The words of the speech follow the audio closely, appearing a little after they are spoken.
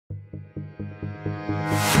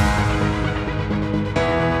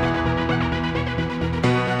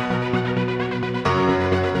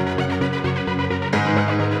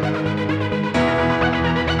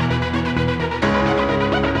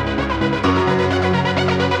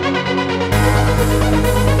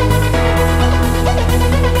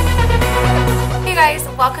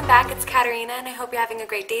Catarina, and I hope you're having a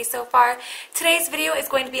great day so far. Today's video is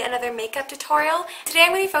going to be another makeup tutorial. Today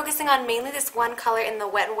I'm going to be focusing on mainly this one color in the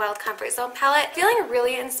Wet n Wild Comfort Zone palette. Feeling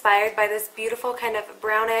really inspired by this beautiful kind of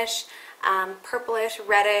brownish, purplish,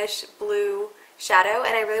 reddish, blue shadow,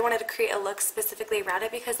 and I really wanted to create a look specifically around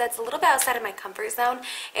it because that's a little bit outside of my comfort zone,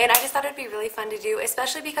 and I just thought it'd be really fun to do,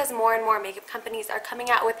 especially because more and more makeup companies are coming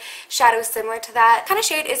out with shadows similar to that. Kind of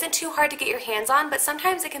shade isn't too hard to get your hands on, but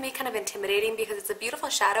sometimes it can be kind of intimidating because it's a beautiful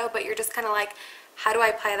shadow, but you're just kind of like, how do I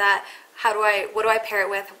apply that? What do I pair it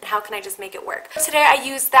with? How can I just make it work? Today I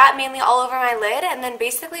used that mainly all over my lid, and then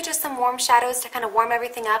basically just some warm shadows to kind of warm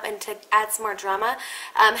everything up and to add some more drama.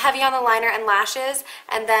 Heavy on the liner and lashes,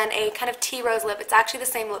 and then a kind of tea rose lip. It's actually the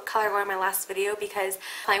same lip color I wore in my last video because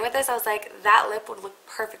playing with this I was like, that lip would look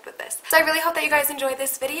perfect with this. So I really hope that you guys enjoyed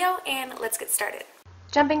this video, and let's get started.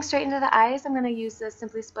 Jumping straight into the eyes, I'm going to use the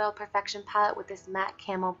Simply Spoiled Perfection palette with this matte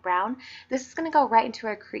camel brown. This is going to go right into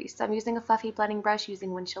our crease. So I'm using a fluffy blending brush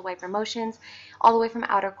using windshield wiper motions all the way from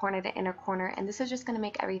outer corner to inner corner, and this is just going to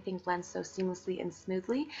make everything blend so seamlessly and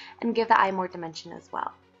smoothly and give the eye more dimension as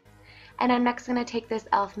well. And I'm next going to take this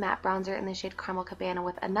e.l.f. matte bronzer in the shade Caramel Cabana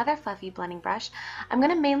with another fluffy blending brush. I'm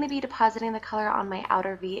going to mainly be depositing the color on my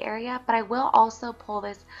outer V area, but I will also pull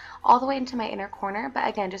this all the way into my inner corner, but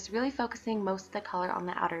again, just really focusing most of the color on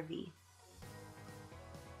the outer V.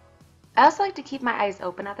 I also like to keep my eyes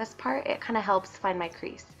open at this part. It kind of helps find my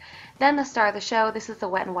crease. Then the star of the show, this is the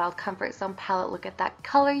Wet n Wild Comfort Zone palette. Look at that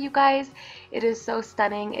color, you guys. It is so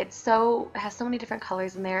stunning. It has so many different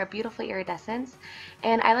colors in there, a beautiful iridescence.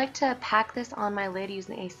 And I like to pack this on my lid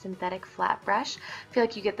using a synthetic flat brush. I feel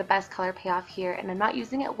like you get the best color payoff here, and I'm not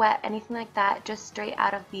using it wet, anything like that, just straight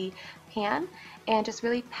out of the pan, and just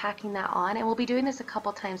really packing that on. And we'll be doing this a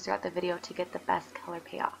couple times throughout the video to get the best color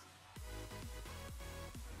payoff.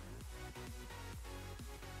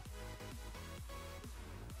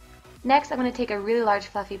 Next, I'm going to take a really large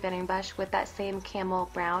fluffy blending brush with that same camel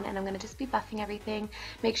brown, and I'm going to just be buffing everything,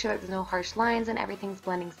 make sure that there's no harsh lines and everything's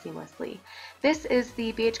blending seamlessly. This is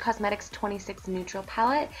the Beige Cosmetics 26 Neutral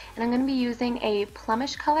palette, and I'm going to be using a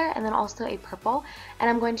plumish color and then also a purple, and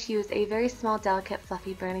I'm going to use a very small, delicate,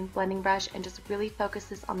 fluffy blending brush and just really focus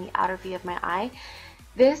this on the outer V of my eye.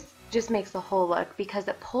 This just makes the whole look because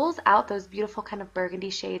it pulls out those beautiful kind of burgundy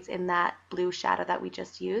shades in that blue shadow that we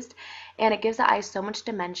just used, and it gives the eye so much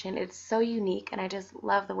dimension. It's so unique, and I just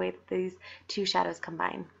love the way that these two shadows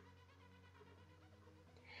combine.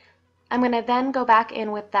 I'm going to then go back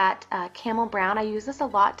in with that camel brown. I use this a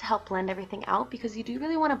lot to help blend everything out because you do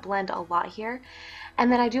really want to blend a lot here.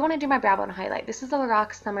 And then I do want to do my brow bone highlight. This is the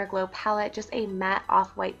LORAC SummerGLO palette, just a matte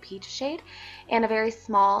off-white peach shade, and a very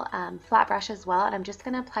small flat brush as well. And I'm just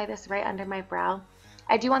going to apply this right under my brow.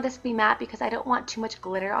 I do want this to be matte because I don't want too much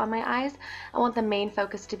glitter on my eyes. I want the main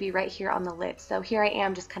focus to be right here on the lid. So here I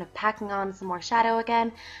am just kind of packing on some more shadow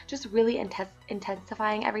again, just really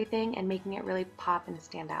intensifying everything and making it really pop and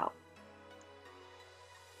stand out.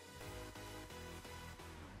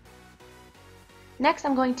 Next,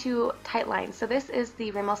 I'm going to tight line. So this is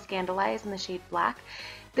the Rimmel ScandelEYES in the shade Black.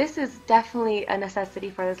 This is definitely a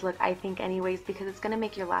necessity for this look, I think anyways, because it's going to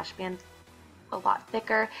make your lash band a lot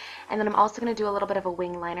thicker. And then I'm also going to do a little bit of a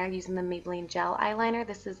wing liner using the Maybelline gel eyeliner.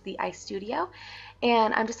 This is the Eye Studio.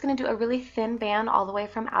 And I'm just going to do a really thin band all the way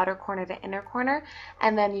from outer corner to inner corner.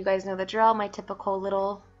 And then you guys know the drill, my typical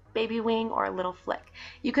little baby wing or a little flick.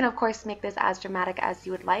 You can of course make this as dramatic as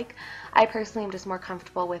you would like. I personally am just more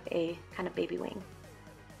comfortable with a kind of baby wing.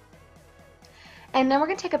 And then we're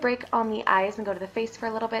going to take a break on the eyes and go to the face for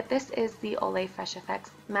a little bit. This is the Olay Fresh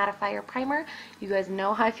Effects Mattifier Primer. You guys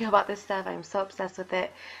know how I feel about this stuff. I'm so obsessed with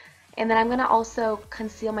it. And then I'm going to also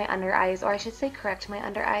conceal my under eyes, or I should say correct my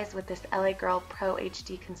under eyes, with this LA Girl Pro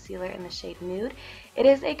HD Concealer in the shade Nude. It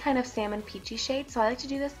is a kind of salmon peachy shade, so I like to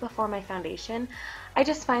do this before my foundation. I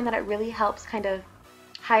just find that it really helps kind of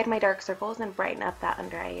hide my dark circles and brighten up that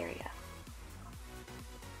under eye area.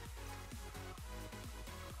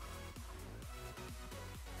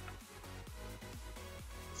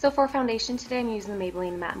 So for foundation today, I'm using the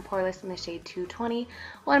Maybelline Matte and Poreless in the shade 220.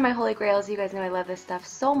 One of my holy grails. You guys know I love this stuff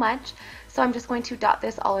so much. So I'm just going to dot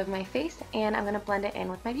this all over my face, and I'm going to blend it in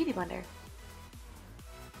with my Beauty Blender.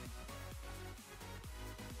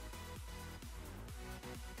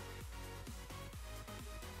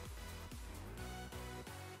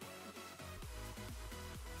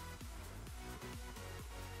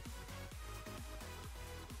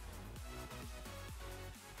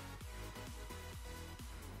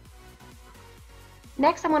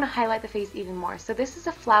 Next, I'm going to highlight the face even more. So this is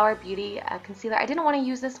a Flower Beauty concealer. I didn't want to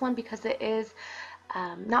use this one because it is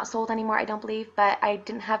not sold anymore, I don't believe, but I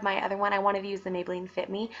didn't have my other one. I wanted to use the Maybelline Fit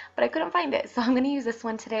Me, but I couldn't find it, so I'm going to use this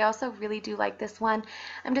one today. I also really do like this one.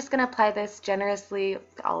 I'm just going to apply this generously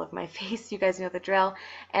to all of my face. You guys know the drill,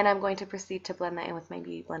 and I'm going to proceed to blend that in with my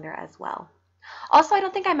beauty blender as well. Also, I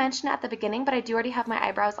don't think I mentioned it at the beginning, but I do already have my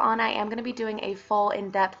eyebrows on. I am going to be doing a full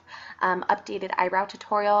in-depth updated eyebrow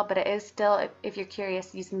tutorial, but it is still, if you're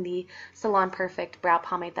curious, using the Salon Perfect brow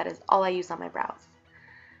pomade. That is all I use on my brows.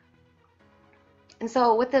 And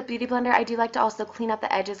so with the beauty blender, I do like to also clean up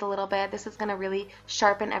the edges a little bit. This is going to really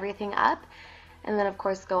sharpen everything up. And then, of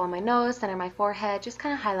course, go on my nose, center my forehead, just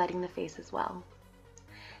kind of highlighting the face as well.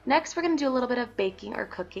 Next, we're going to do a little bit of baking or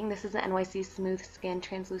cooking. This is the NYC Smooth Skin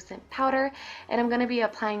Translucent Powder, and I'm going to be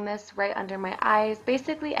applying this right under my eyes,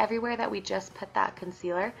 basically everywhere that we just put that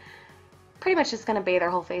concealer. Pretty much just going to bathe our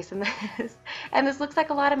whole face in this. And this looks like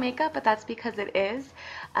a lot of makeup, but that's because it is.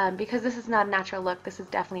 Because this is not a natural look, this is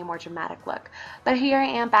definitely a more dramatic look. But here I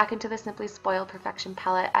am back into the Simply Spoiled Perfection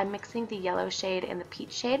palette. I'm mixing the yellow shade and the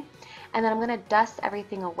peach shade, and then I'm going to dust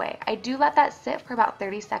everything away. I do let that sit for about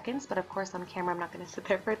 30 seconds, but of course on camera I'm not going to sit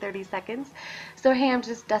there for 30 seconds. So here I'm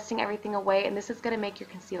just dusting everything away, and this is going to make your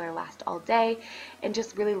concealer last all day and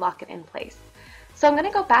just really lock it in place. So I'm going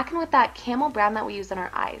to go back in with that camel brown that we use in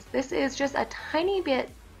our eyes. This is just a tiny bit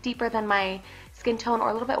deeper than my skin tone, or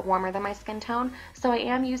a little bit warmer than my skin tone. So I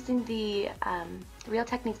am using the Real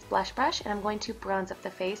Techniques blush brush, and I'm going to bronze up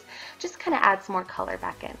the face, just kind of add some more color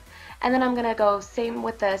back in. And then I'm going to go same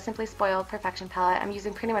with the Simply Spoiled Perfection palette. I'm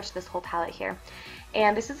using pretty much this whole palette here.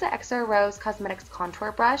 And this is the Extra Rose Cosmetics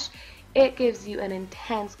contour brush. It gives you an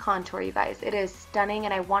intense contour, you guys. It is stunning,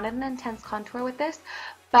 and I wanted an intense contour with this,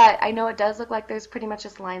 but I know it does look like there's pretty much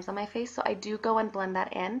just lines on my face, so I do go and blend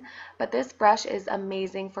that in. But this brush is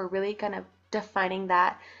amazing for really kind of defining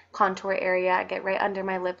that contour area. I get right under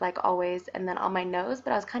my lip like always, and then on my nose,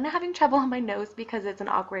 but I was kind of having trouble on my nose because it's an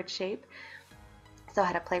awkward shape, so I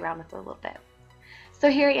had to play around with it a little bit. So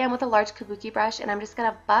here I am with a large kabuki brush, and I'm just going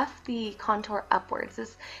to buff the contour upwards.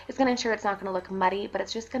 This is going to ensure it's not going to look muddy, but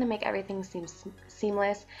it's just going to make everything seem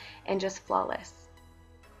seamless and just flawless.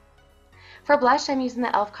 For blush, I'm using the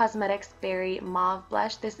e.l.f. Cosmetics Berry Mauve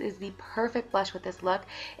blush. This is the perfect blush with this look.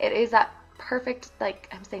 It is that perfect, like,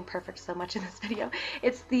 I'm saying perfect so much in this video.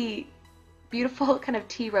 It's the beautiful kind of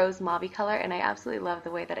tea rose mauve color, and I absolutely love the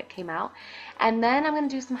way that it came out. And then I'm going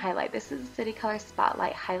to do some highlight. This is the City Color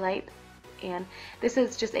Spotlight Highlight, and this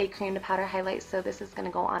is just a cream to powder highlight, so this is going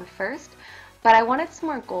to go on first. But I wanted some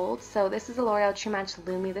more gold, so this is a L'Oreal True Match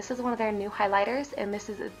Lumi. This is one of their new highlighters, and this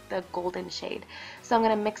is the golden shade. So I'm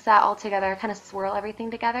going to mix that all together, kind of swirl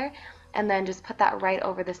everything together, and then just put that right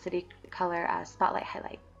over the City Color Spotlight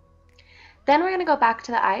Highlight. Then we're going to go back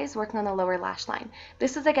to the eyes, working on the lower lash line.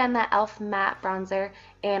 This is again that e.l.f. matte bronzer,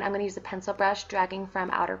 and I'm going to use a pencil brush, dragging from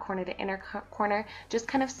outer corner to inner corner, just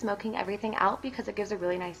kind of smoking everything out because it gives a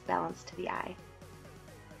really nice balance to the eye.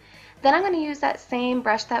 Then I'm going to use that same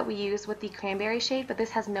brush that we use with the cranberry shade, but this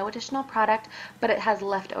has no additional product, but it has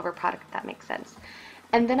leftover product, if that makes sense.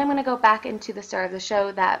 And then I'm going to go back into the star of the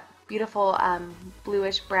show, that beautiful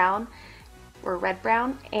bluish brown, or red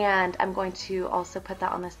brown, and I'm going to also put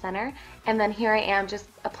that on the center. And then here I am just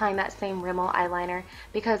applying that same Rimmel eyeliner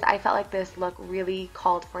because I felt like this look really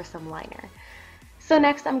called for some liner. So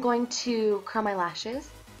next I'm going to curl my lashes.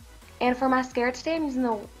 And for mascara today, I'm using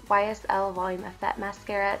the YSL Volume Effect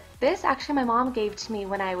Mascara. This actually my mom gave to me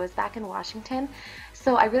when I was back in Washington,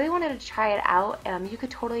 so I really wanted to try it out. You could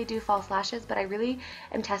totally do false lashes, but I really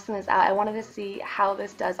am testing this out. I wanted to see how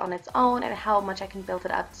this does on its own and how much I can build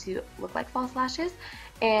it up to look like false lashes,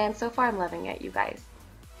 and so far I'm loving it, you guys.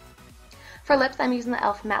 For lips, I'm using the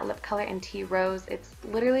e.l.f. Matte Lip Color in Tea Rose. It's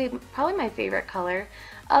literally probably my favorite color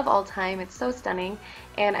of all time. It's so stunning,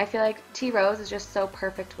 and I feel like Tea Rose is just so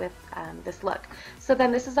perfect with this look. So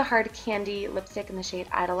then this is a hard candy lipstick in the shade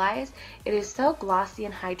Idolize. It is so glossy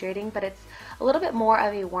and hydrating, but it's a little bit more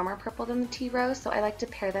of a warmer purple than the Tea Rose, so I like to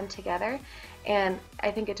pair them together, and I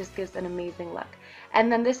think it just gives an amazing look.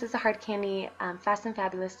 And then this is a hard candy Fast and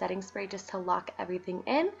Fabulous setting spray just to lock everything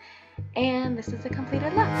in, and this is a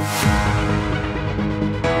completed look.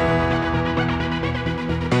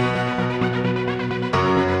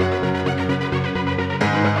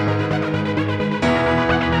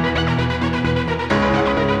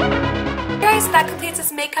 That completes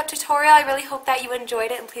this makeup tutorial. I really hope that you enjoyed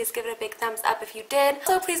it, and please give it a big thumbs up if you did.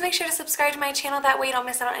 So please make sure to subscribe to my channel, that way you don't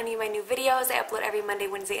miss out on any of my new videos. I upload every Monday,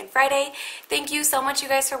 Wednesday, and Friday. Thank you so much, you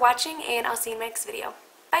guys, for watching, and I'll see you in my next video.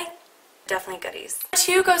 Bye! Definitely goodies. Number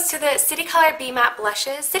 2 goes to the City Color Be Matte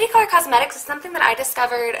Blushes. City Color Cosmetics is something that I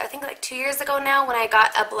discovered, I think like 2 years ago now, when I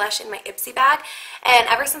got a blush in my Ipsy bag, and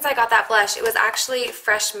ever since I got that blush, it was actually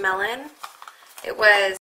Fresh Melon. It was